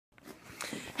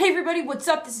Hey everybody, what's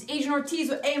up? This is Adrian Ortiz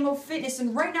with AMO Fitness,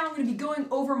 and right now I'm going to be going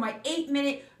over my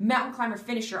 8-minute mountain climber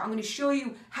finisher. I'm going to show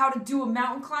you how to do a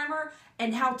mountain climber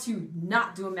and how to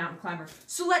not do a mountain climber.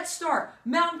 So let's start.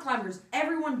 Mountain climbers,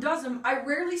 everyone does them. I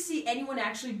rarely see anyone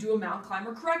actually do a mountain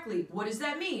climber correctly. What does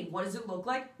that mean? What does it look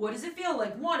like? What does it feel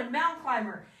like? One, a mountain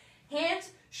climber. Hands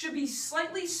should be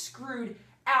slightly screwed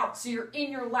out so you're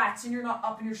in your lats and you're not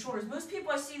up in your shoulders. Most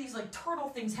people, I see these like turtle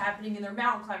things happening in their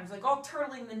mountain climbers, like all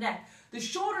turtling the neck. The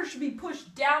shoulders should be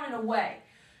pushed down and away.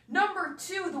 Number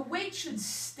two, the weight should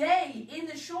stay in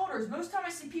the shoulders. Most time I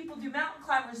see people do mountain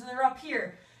climbers and they're up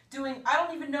here doing, I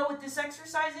don't even know what this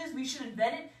exercise is. We should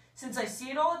invent it since I see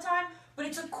it all the time, but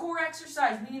it's a core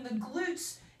exercise, meaning the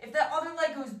glutes, if that other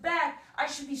leg goes back, I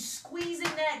should be squeezing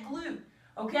that glute,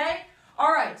 okay?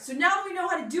 All right, so now that we know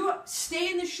how to do it, stay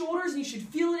in the shoulders and you should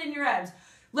feel it in your abs.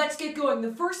 Let's get going.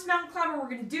 The first mountain climber we're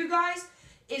going to do, guys,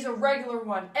 is a regular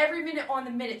one, every minute on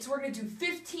the minute. So we're going to do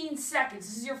 15 seconds.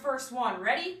 This is your first one.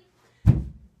 Ready?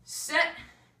 Set.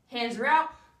 Hands are out.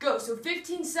 Go. So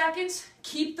 15 seconds.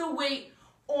 Keep the weight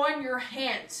on your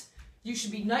hands. You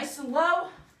should be nice and low.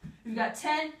 We've got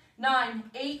 10, 9,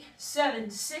 8, 7,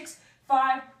 6,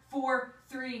 5, 4,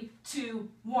 3, 2,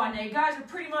 1. Now you guys are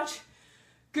pretty much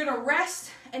going to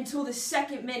rest until the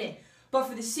second minute. But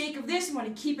for the sake of this, I'm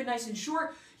going to keep it nice and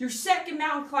short. Your second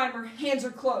mountain climber, hands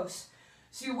are close.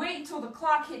 So you wait until the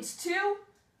clock hits 2.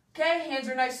 Okay, hands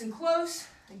are nice and close.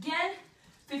 Again,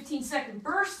 15-second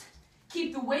burst.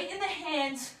 Keep the weight in the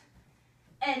hands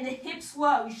and the hips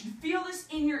low. You should feel this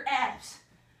in your abs.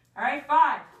 All right,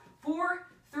 5, 4,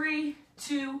 3,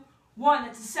 2, 1.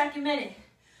 That's the second minute.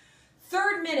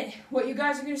 Third minute, what you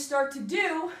guys are going to start to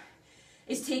do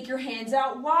is take your hands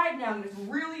out wide now. I'm going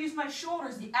to really use my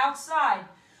shoulders, the outside,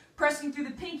 pressing through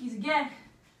the pinkies. Again,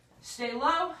 stay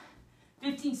low.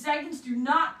 15 seconds. Do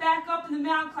not back up in the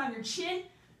mountain climb. Your chin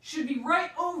should be right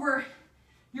over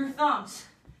your thumbs.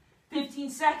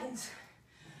 15 seconds.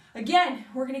 Again,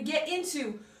 we're going to get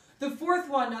into the fourth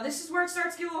one. Now, this is where it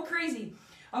starts to get a little crazy.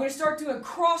 I'm going to start doing a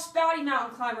cross-body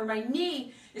mountain climber. My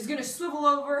knee is going to swivel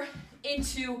over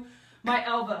into my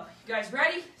elbow. You guys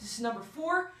ready? This is number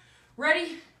 4.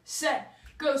 Ready, set,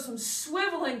 go. So I'm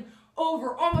swiveling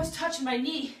over, almost touching my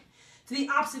knee to the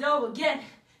opposite elbow. Again,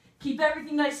 keep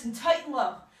everything nice and tight and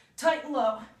low, tight and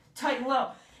low, tight and low.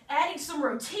 Adding some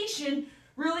rotation,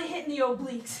 really hitting the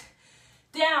obliques.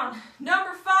 Down.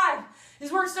 Number 5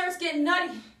 is where it starts getting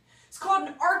nutty. It's called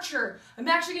an archer. I'm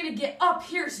actually going to get up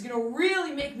here, so it's going to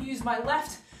really make me use my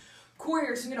left core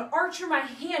here. So I'm going to archer my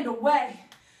hand away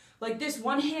like this.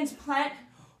 One hand's plant,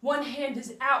 one hand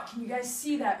is out. Can you guys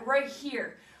see that right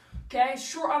here? Okay,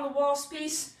 short on the wall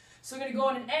space. So I'm going to go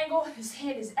on an angle. His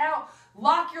hand is out.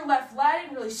 Lock your left lat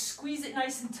in. Really squeeze it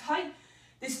nice and tight.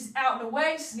 This is out and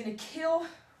away. This is going to kill.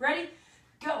 Ready?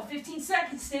 Go. 15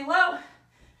 seconds. Stay low.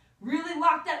 Really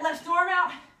lock that left arm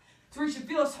out. That's where you should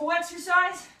feel this whole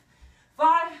exercise.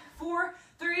 5, 4,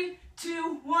 3,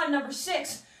 2, 1. Number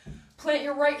 6. Plant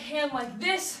your right hand like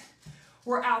this.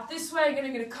 We're out this way. I'm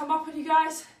going to come up with you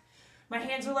guys. My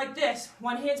hands are like this.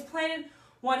 One hand's planted,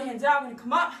 one hand's out. I'm going to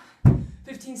come up.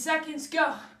 15 seconds,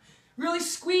 go. Really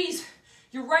squeeze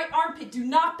your right armpit. Do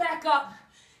not back up.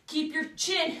 Keep your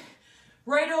chin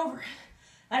right over.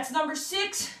 That's number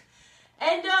 6.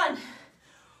 And done.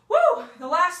 Woo! The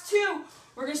last 2,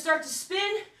 we're going to start to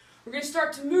spin. We're going to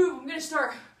start to move. I'm going to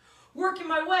start working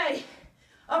my way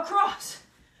across.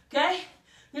 Okay?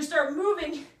 I'm going to start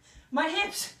moving my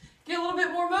hips. Get a little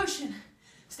bit more motion.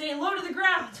 Staying low to the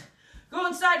ground.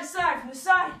 Going side to side. From the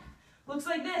side, looks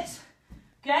like this.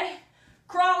 Okay?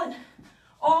 Crawling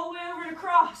all the way over to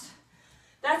cross.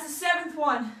 That's the 7th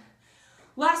one.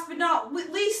 Last but not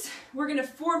least, we're going to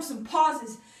form some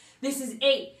pauses. This is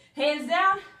 8. Hands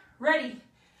down. Ready.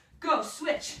 Go.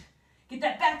 Switch. Get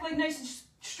that back leg nice and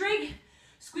straight.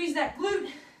 Squeeze that glute.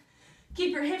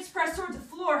 Keep your hips pressed towards the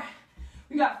floor.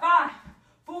 We got 5,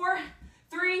 4,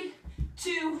 3,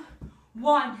 2,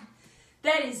 1.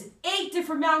 That is 8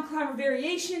 different mountain climber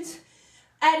variations.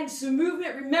 Adding some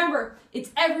movement. Remember,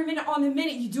 it's every minute on the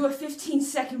minute. You do a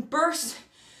 15-second burst.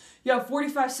 You have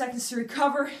 45 seconds to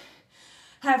recover.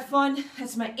 Have fun.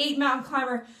 That's my 8 mountain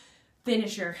climber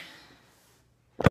finisher.